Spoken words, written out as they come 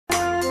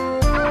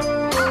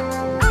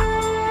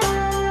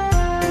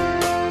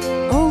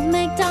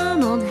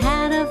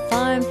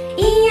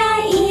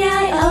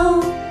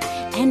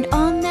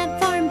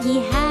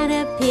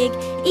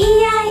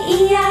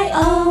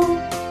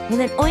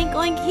an oink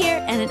oink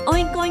here and an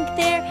oink oink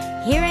there.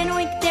 Here an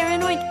oink, there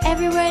an oink,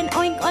 everywhere an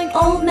oink oink.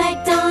 Old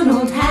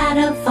MacDonald had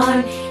a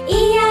farm,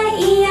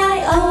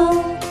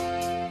 E-I-E-I-O.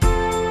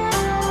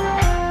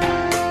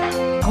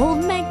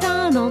 Old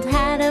MacDonald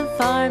had a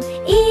farm,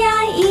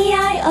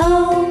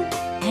 E-I-E-I-O.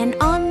 And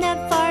on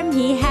that farm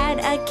he had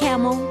a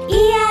camel,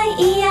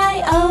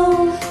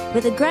 E-I-E-I-O.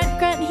 With a grunt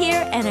grunt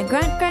here and a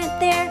grunt grunt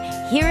there.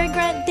 Here a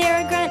grunt,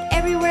 there a grunt,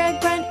 everywhere a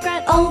grunt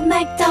grunt. Old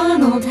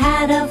MacDonald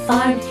had a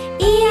farm,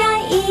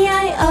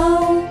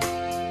 E-I-E-I-O.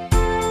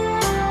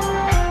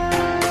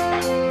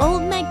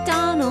 Old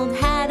MacDonald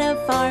had a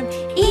farm,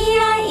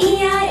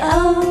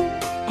 E-I-E-I-O.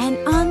 And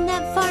on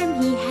that farm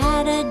he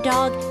had a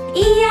dog,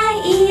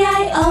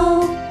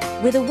 E-I-E-I-O.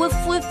 With a woof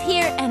woof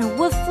here and a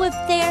woof woof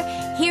there.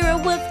 Here a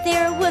woof,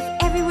 there a woof,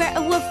 everywhere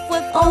a woof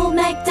woof. Old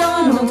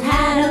MacDonald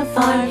had a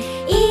farm,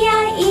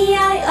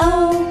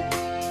 E-I-E-I-O.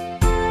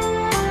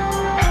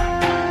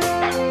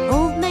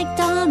 Old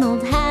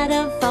MacDonald had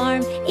a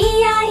farm,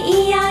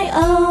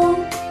 E-I-E-I-O.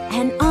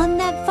 And on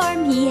that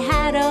farm he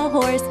had a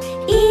horse,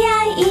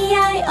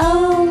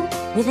 E-I-E-I-O.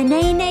 With a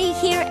neigh-neigh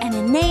here and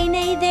a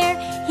neigh-neigh there.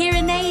 Here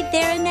a neigh,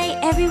 there a neigh,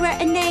 everywhere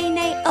a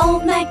neigh-neigh.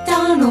 Old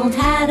MacDonald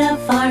had a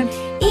farm,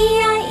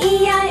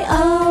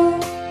 E-I-E-I-O.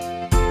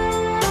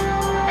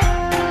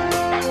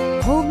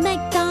 Old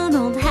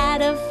MacDonald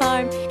had a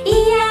farm,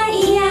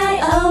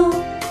 E-I-E-I-O.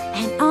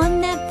 And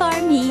on that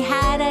farm he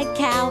had a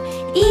cow,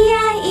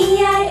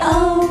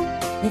 E-I-E-I-O.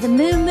 With a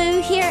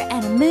moo-moo here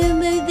and a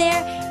moo-moo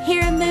there.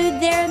 Here a moo,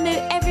 there a moo,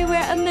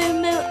 everywhere a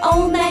moo-moo.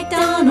 Old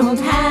MacDonald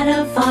had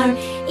a farm,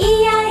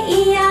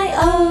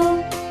 E-I-E-I-O.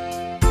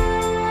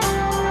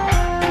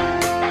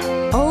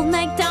 Old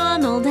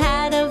MacDonald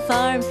had a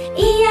farm,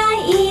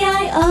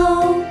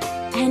 E-I-E-I-O.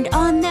 And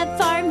on that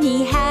farm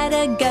he had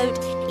a goat,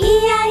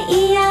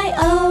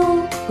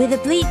 E-I-E-I-O. With a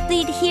bleat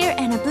bleat here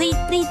and a bleat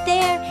bleat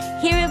there.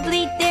 Here a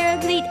bleat, there a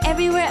bleat,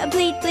 everywhere a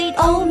bleat bleat.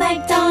 Old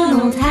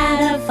MacDonald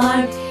had a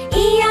farm,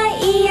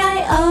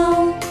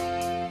 E-I-E-I-O.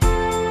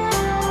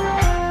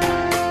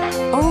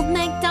 Old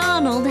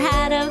MacDonald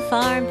had a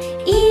farm,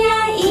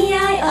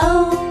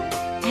 E-I-E-I-O.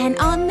 And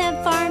on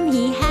that farm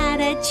he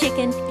had a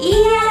chicken,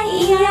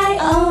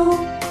 E-I-E-I-O.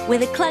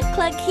 With a cluck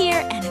cluck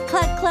here and a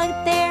cluck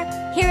cluck there.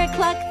 Here a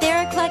cluck,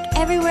 there a cluck,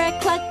 everywhere a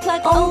cluck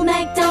cluck. Old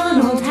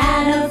MacDonald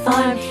had a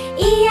farm,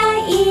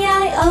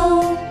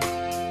 E-I-E-I-O.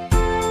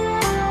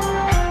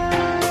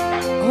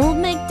 Old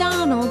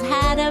MacDonald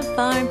had a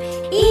farm,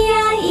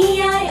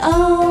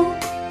 E-I-E-I-O.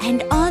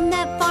 And on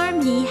that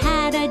farm he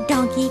had a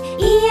donkey,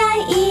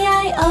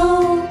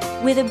 E-I-E-I-O.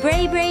 With a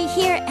bray-bray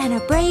here and a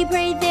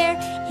bray-bray there.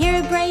 Here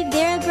a bray,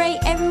 there a bray,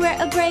 everywhere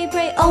a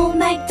bray-bray. Old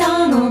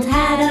MacDonald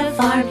had a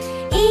farm,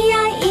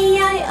 E-I-E-I-O.